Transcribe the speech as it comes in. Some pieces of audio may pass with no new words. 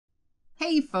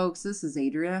Hey folks, this is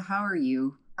Adria. How are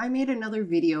you? I made another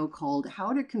video called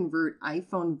How to Convert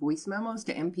iPhone Voice Memos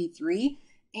to MP3,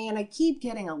 and I keep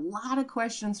getting a lot of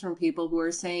questions from people who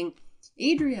are saying,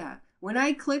 Adria, when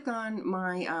I click on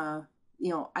my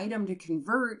item to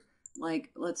convert, like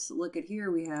let's look at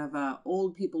here, we have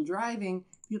old people driving.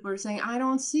 People are saying, I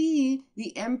don't see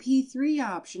the MP3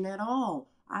 option at all.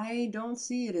 I don't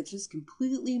see it. It's just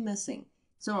completely missing.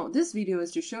 So this video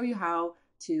is to show you how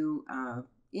to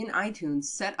in iTunes,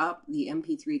 set up the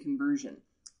MP3 conversion.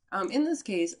 In this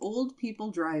case, old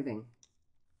people driving,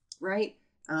 right,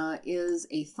 is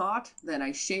a thought that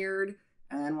I shared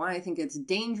and why I think it's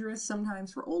dangerous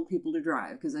sometimes for old people to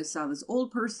drive, because I saw this old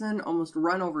person almost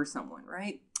run over someone,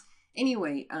 right?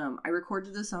 Anyway, I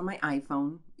recorded this on my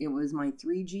iPhone. It was my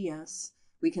 3GS.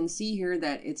 We can see here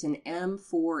that it's an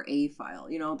M4A file,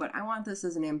 but I want this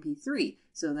as an MP3,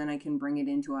 so then I can bring it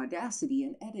into Audacity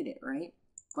and edit it, right?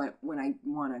 But when I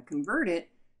want to convert it,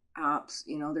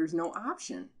 there's no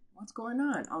option. What's going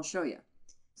on? I'll show you.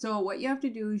 So what you have to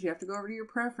do is you have to go over to your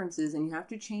preferences and you have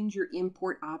to change your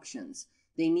import options.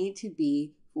 They need to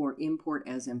be for import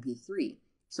as MP3.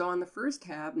 So on the first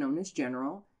tab, known as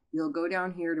General, you'll go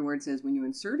down here to where it says when you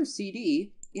insert a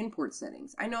CD, import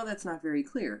settings. I know that's not very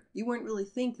clear. You wouldn't really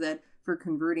think that for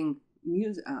converting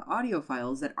audio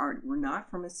files that were not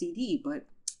from a CD, but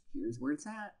here's where it's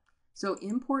at. So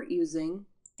import using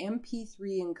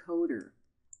MP3 encoder.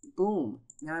 Boom.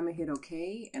 Now I'm going to hit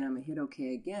OK, and I'm going to hit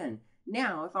OK again.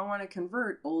 Now, if I want to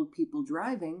convert old people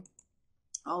driving,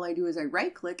 all I do is I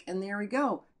right-click, and there we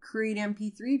go. Create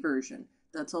MP3 version.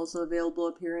 That's also available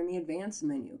up here in the advanced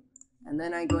menu. And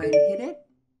then I go ahead and hit it,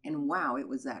 and wow, it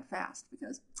was that fast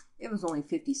because it was only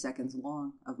 50 seconds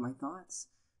long of my thoughts.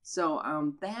 So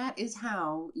that is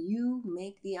how you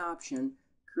make the option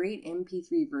Create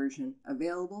MP3 version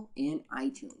available in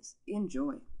iTunes.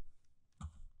 Enjoy.